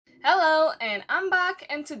Hello, and I'm back,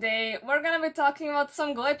 and today we're gonna be talking about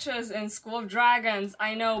some glitches in School of Dragons.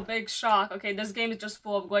 I know, big shock. Okay, this game is just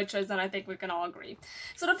full of glitches, and I think we can all agree.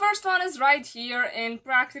 So the first one is right here in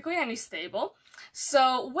practically any stable.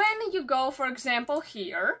 So when you go, for example,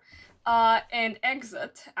 here, and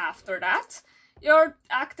exit after that, your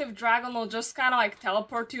active dragon will just kind of like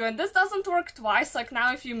teleport you, and this doesn't work twice. Like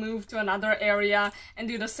now if you move to another area and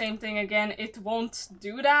do the same thing again, it won't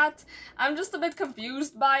do that. I'm just a bit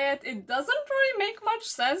confused by it. It doesn't really make much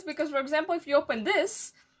sense because, for example, if you open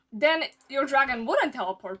this, then your dragon wouldn't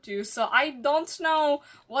teleport you, so I don't know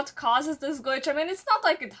what causes this glitch. I mean, it's not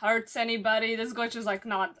like it hurts anybody. This glitch is like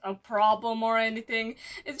not a problem or anything.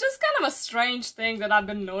 It's just kind of a strange thing that I've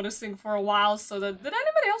been noticing for a while. So did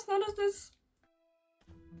anybody else notice this?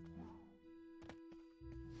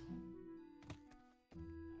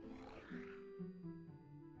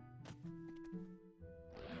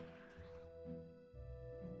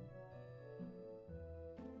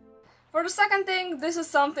 For the second thing, this is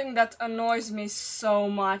something that annoys me so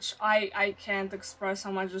much. I can't express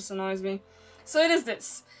how much this annoys me. So it is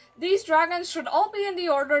this. These dragons should all be in the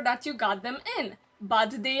order that you got them in.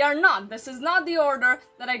 But they are not. This is not the order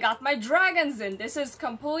that I got my dragons in. This is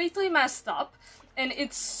completely messed up. And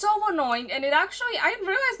it's so annoying, and I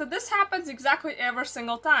realized that this happens exactly every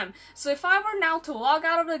single time. So if I were now to log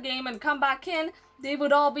out of the game and come back in, they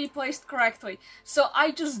would all be placed correctly. So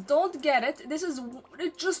I just don't get it.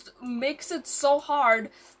 It just makes it so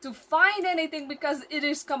hard to find anything because it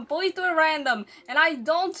is completely random, and I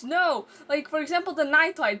don't know. Like, for example, the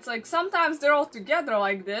nightlights, like sometimes they're all together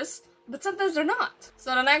like this, but sometimes they're not.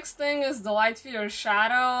 So the next thing is the light feeder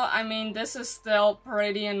shadow. I mean, this is still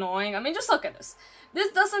pretty annoying. I mean, just look at this.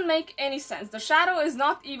 This doesn't make any sense. The shadow is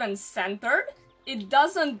not even centered.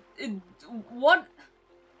 What?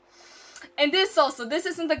 And this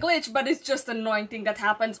isn't a glitch, but it's just an annoying thing that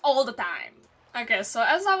happens all the time. Okay, so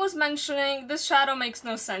as I was mentioning, this shadow makes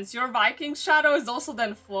no sense. Your Viking shadow is also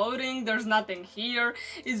then floating, there's nothing here.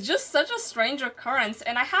 It's just such a strange occurrence,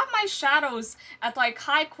 and I have my shadows at like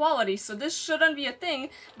high quality, so this shouldn't be a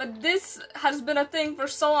thing, but this has been a thing for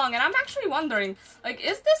so long, and I'm actually wondering, like,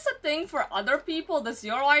 is this a thing for other people? Does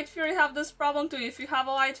your Light Fury have this problem too, if you have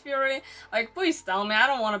a Light Fury? Like, please tell me, I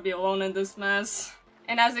don't want to be alone in this mess.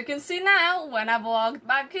 And as you can see now, when I've logged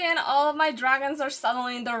back in, all of my dragons are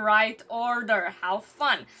suddenly in the right order. How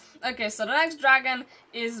fun! Okay, so the next dragon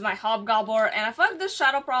is my Hobgobbler, and I feel like this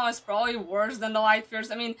shadow problem is probably worse than the Light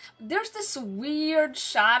Fears. I mean, there's this weird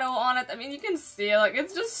shadow on it. I mean, you can see it, like,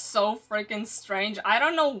 it's just so freaking strange. I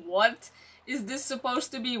don't know what is this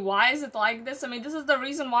supposed to be. Why is it like this? I mean, this is the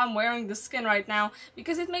reason why I'm wearing the skin right now,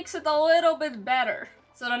 because it makes it a little bit better.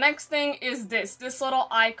 So the next thing is this little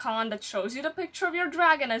icon that shows you the picture of your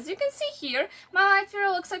dragon. As you can see here, my Light Fury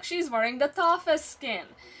looks like she's wearing the toughest skin.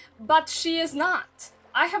 But she is not.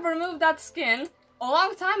 I have removed that skin a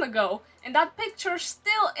long time ago, and that picture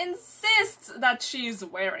still insists that she's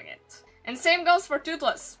wearing it. And same goes for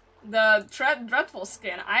Toothless, the dreadful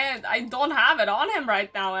skin. I don't have it on him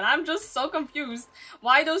right now, and I'm just so confused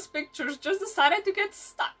why those pictures just decided to get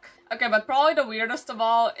stuck. Okay, but probably the weirdest of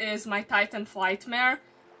all is my Titan Flightmare.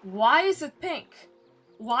 Why is it pink?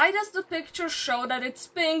 Why does the picture show that it's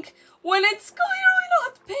pink when it's clearly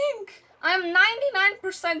not pink? I'm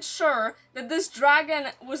 99% sure that this dragon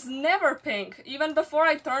was never pink, even before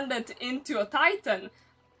I turned it into a Titan.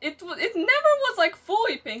 It never was like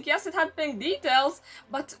fully pink. Yes, it had pink details,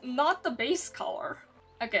 but not the base color.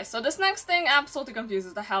 Okay, so this next thing absolutely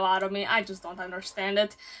confuses the hell out of me. I just don't understand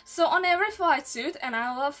it. So on every flight suit, and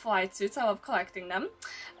I love flight suits, I love collecting them,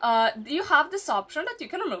 you have this option that you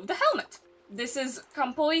can remove the helmet. This is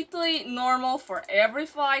completely normal for every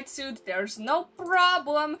flight suit. There's no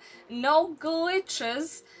problem, no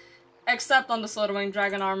glitches, except on the Slitherwing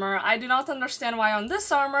Dragon armor. I do not understand why on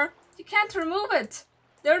this armor you can't remove it.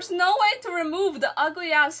 There's no way to remove the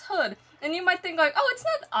ugly-ass hood. And you might think like, oh, it's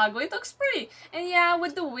not ugly, it looks pretty. And yeah,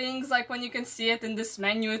 with the wings, like when you can see it in this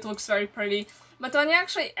menu, it looks very pretty. But when you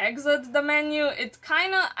actually exit the menu, it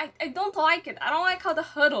kinda, I don't like it. I don't like how the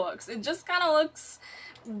hood looks. It just kinda looks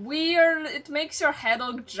weird. It makes your head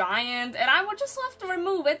look giant, and I would just love to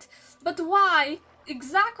remove it. But why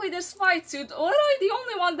exactly this flight suit, literally the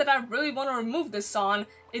only one that I really want to remove this on,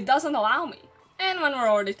 it doesn't allow me. And when we're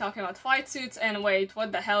already talking about flight suits, and wait,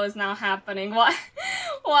 what the hell is now happening? Why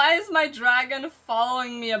is my dragon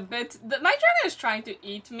following me a bit? My dragon is trying to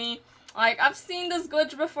eat me. Like, I've seen this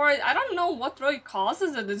glitch before. I don't know what really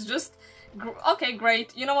causes it. It's just... Okay,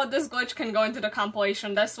 great. You know what? This glitch can go into the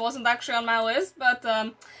compilation. This wasn't actually on my list, but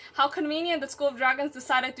how convenient that School of Dragons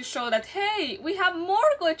decided to show that, hey, we have more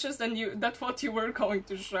glitches than what you were going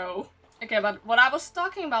to show. Okay, but what I was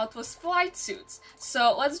talking about was flight suits.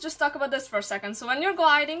 So let's just talk about this for a second. So when you're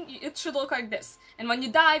gliding, it should look like this. And when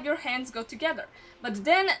you dive, your hands go together. But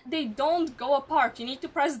then they don't go apart. You need to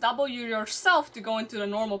press W yourself to go into the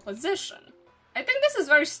normal position. I think this is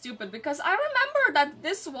very stupid because I remember that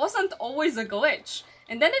this wasn't always a glitch.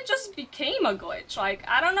 And then it just became a glitch. Like,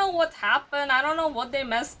 I don't know what happened, I don't know what they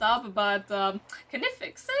messed up, but can they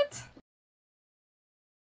fix it?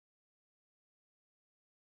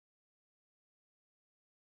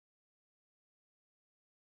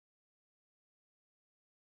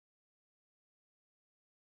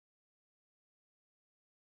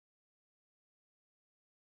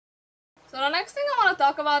 So the next thing I want to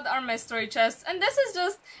talk about are mystery chests, and this is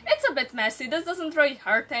just, it's a bit messy, this doesn't really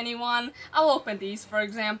hurt anyone. I'll open these for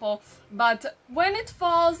example, but when it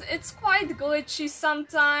falls, it's quite glitchy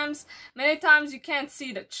sometimes. Many times you can't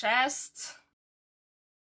see the chest.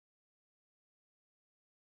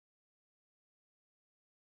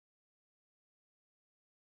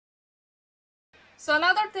 So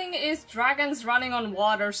another thing is dragons running on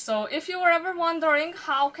water. So if you were ever wondering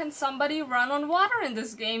how can somebody run on water in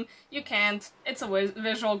this game, you can't. It's a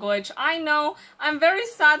visual glitch. I know. I'm very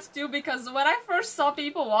sad too because when I first saw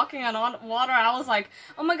people walking on water, I was like,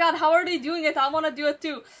 oh my god, how are they doing it? I want to do it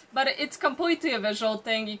too. But it's completely a visual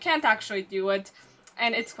thing. You can't actually do it.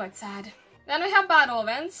 And it's quite sad. Then we have battle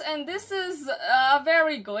events, and this is a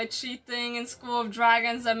very glitchy thing in School of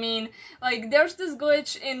Dragons. I mean, like, there's this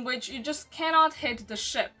glitch in which you just cannot hit the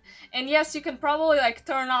ship. And yes, you can probably, like,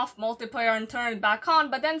 turn off multiplayer and turn it back on,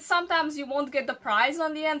 but then sometimes you won't get the prize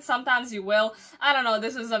on the end, sometimes you will. I don't know,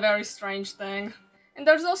 this is a very strange thing. And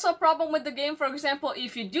there's also a problem with the game, for example,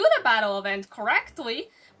 if you do the battle event correctly,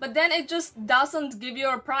 but then it just doesn't give you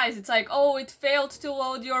a prize. It's like, oh, it failed to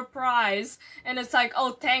load your prize, and it's like,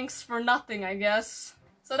 oh, thanks for nothing, I guess.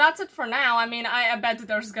 So that's it for now. I mean, I bet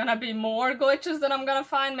there's gonna be more glitches that I'm gonna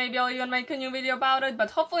find. Maybe I'll even make a new video about it,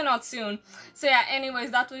 but hopefully not soon. So yeah, anyways,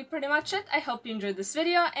 that will be pretty much it. I hope you enjoyed this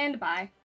video, and bye.